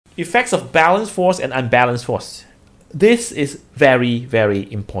Effects of balanced force and unbalanced force. This is very,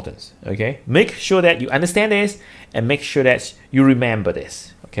 very important. Okay, make sure that you understand this and make sure that you remember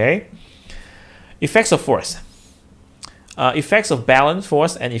this. Okay, effects of force. Effects of balanced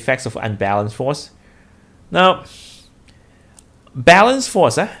force and effects of unbalanced force. Now, balanced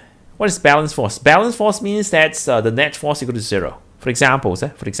force. What is balanced force? Balanced force means that the net force equal to 0. For example,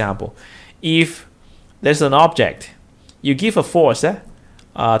 if there's an object, you give a force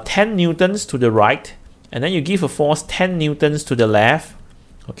 10 newtons to the right, and then you give a force 10 newtons to the left.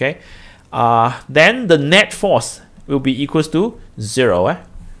 Okay, then the net force will be equals to 0.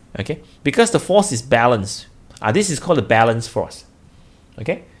 Okay, because the force is balanced. This is called the balanced force.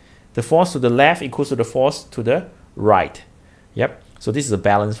 Okay, the force to the left equals to the force to the right. Yep. So this is a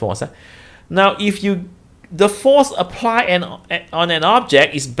balanced force. Now, if the force applied on an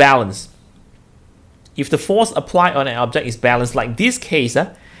object is balanced. If the force applied on an object is balanced, like this case,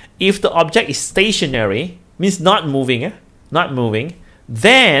 if the object is stationary, means not moving,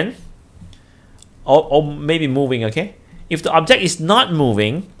 then, or maybe moving. Okay. If the object is not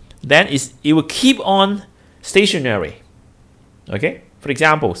moving, then it will keep on stationary. Okay. For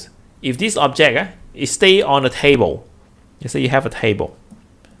examples, if this object is stay on a table. Let's say you have a table.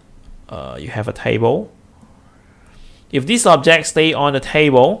 If this object stay on the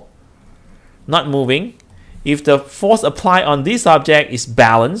table, not moving, if the force applied on this object is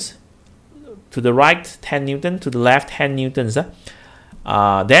balanced, to the right 10 Newton, to the left 10 Newtons,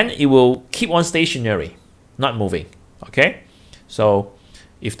 then it will keep on stationary, not moving. Okay, so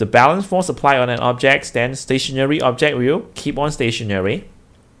if the balance force applied on an object, then stationary object will keep on stationary.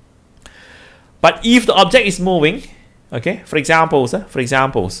 But if the object is moving, okay, for examples,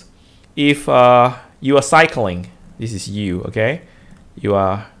 if you are cycling, this is you, okay, you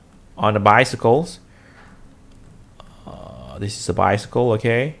are on the bicycles, this is a bicycle,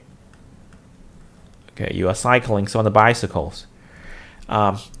 okay, you are cycling, so on the bicycles.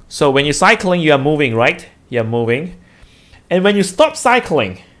 So when you're cycling, you are moving, right? You are moving. And when you stop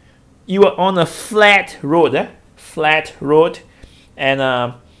cycling, you are on a flat road,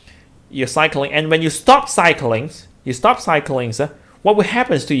 and you're cycling. And when you stop cycling, what will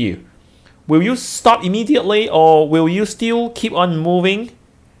happen to you? Will you stop immediately, or will you still keep on moving?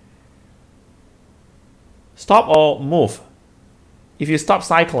 Stop or move? If you stop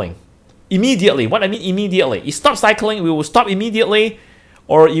cycling immediately, what I mean immediately, you stop cycling, we will stop immediately,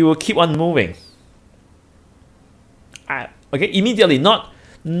 or you will keep on moving. Okay, immediately, not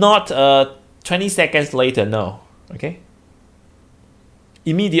 20 seconds later. No, okay.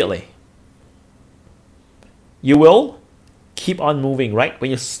 Immediately, you will keep on moving, right?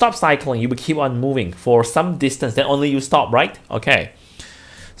 When you stop cycling, you will keep on moving for some distance, then only you stop, right? Okay.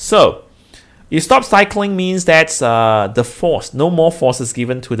 So you stop cycling means that the force, no more force is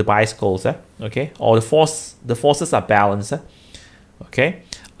given to the bicycles, okay? Or the forces are balanced, okay?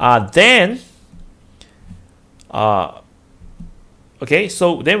 Okay,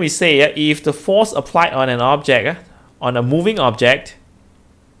 so then we say if the force applied on an object, on a moving object,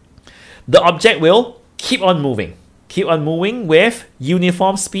 the object will keep on moving with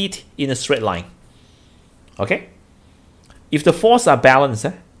uniform speed in a straight line. Okay? If the force are balanced,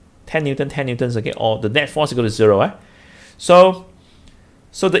 10 newtons, okay, or the net force equal to 0. So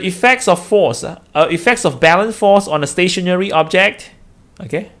the effects of force, effects of balance force on a stationary object,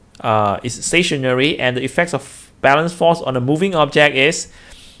 okay, is stationary, and the effects of balance force on a moving object is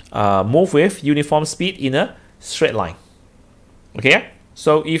move with uniform speed in a straight line. Okay,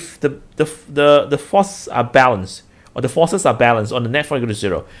 so if the forces are balanced, or the forces are balanced on the net force equal to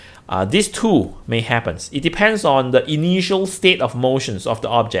 0, these two may happen. It depends on the initial state of motions of the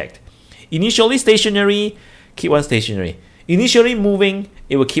object. Initially stationary, keep on stationary. Initially moving,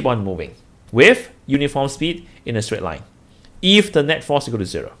 it will keep on moving with uniform speed in a straight line, if the net force equal to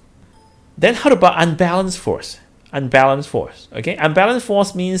 0. Then how about unbalanced force? Unbalanced force. Okay, unbalanced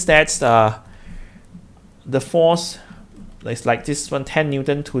force means that the force is like this one, 10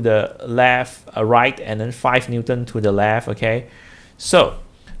 Newton to the left, right, and then 5 Newton to the left. Okay, so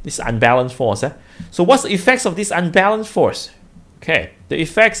this unbalanced force. So what's the effects of this unbalanced force? Okay, the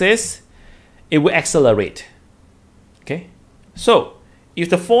effects is it will accelerate. Okay, so if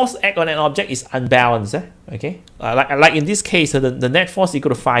the force act on an object is unbalanced, okay, like in this case, the net force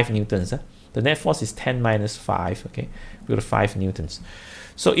equal to 5 Newtons. The net force is 10 minus 5, okay, equal to 5 Newtons.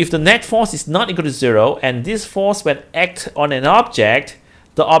 So if the net force is not equal to 0, and this force when act on an object,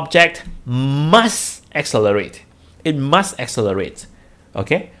 the object must accelerate. It must accelerate,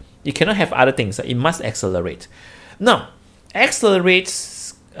 okay? You cannot have other things. It must accelerate. Now,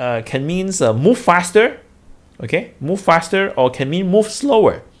 accelerates can mean move faster, okay? Move faster, or can mean move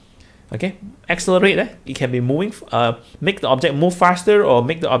slower. Okay, accelerate, it can be moving, make the object move faster or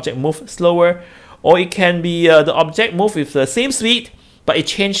make the object move slower, or it can be the object move with the same speed but it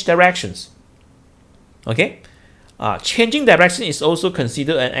changed directions. Okay, changing direction is also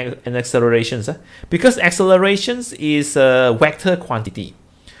considered an acceleration, because accelerations is a vector quantity.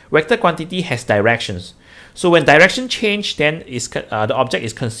 Vector quantity has directions, so when direction change, then the object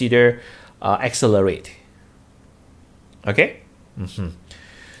is considered accelerate. Okay.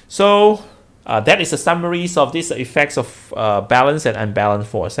 So that is a summary of these effects of balanced and unbalanced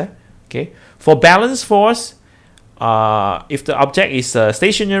force. Okay, for balanced force, if the object is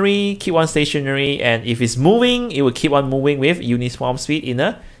stationary, keep on stationary, and if it's moving, it will keep on moving with uniform speed in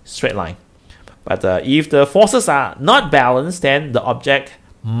a straight line. But if the forces are not balanced, then the object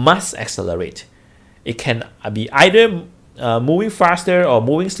must accelerate. It can be either moving faster or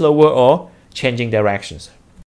moving slower or changing directions.